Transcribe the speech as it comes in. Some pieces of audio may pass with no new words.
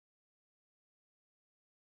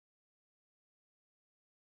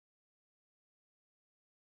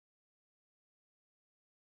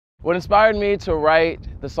What inspired me to write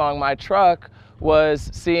the song My Truck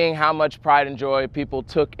was seeing how much pride and joy people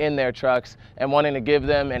took in their trucks and wanting to give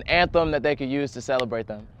them an anthem that they could use to celebrate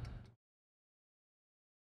them.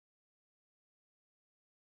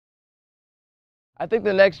 I think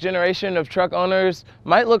the next generation of truck owners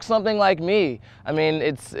might look something like me. I mean,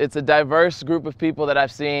 it's a diverse group of people that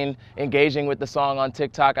I've seen engaging with the song on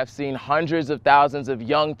TikTok. I've seen hundreds of thousands of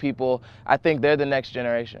young people. I think they're the next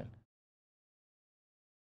generation.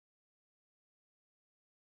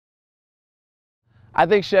 I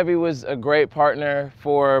think Chevy was a great partner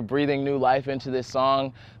for breathing new life into this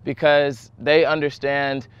song because they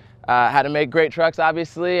understand how to make great trucks,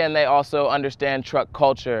 obviously, and they also understand truck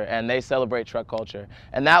culture and they celebrate truck culture.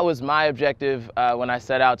 And that was my objective when I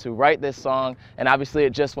set out to write this song. And obviously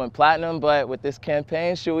it just went platinum, but with this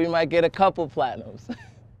campaign, sure, we might get a couple platinums.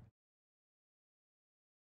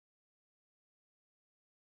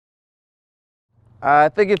 I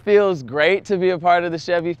think it feels great to be a part of the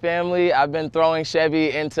Chevy family. I've been throwing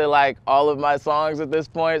Chevy into like all of my songs at this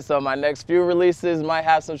point, so my next few releases might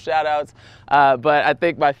have some shout outs. But I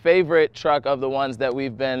think my favorite truck of the ones that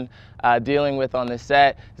we've been dealing with on this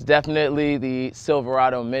set is definitely the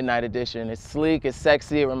Silverado Midnight Edition. It's sleek, it's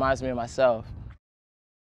sexy, it reminds me of myself.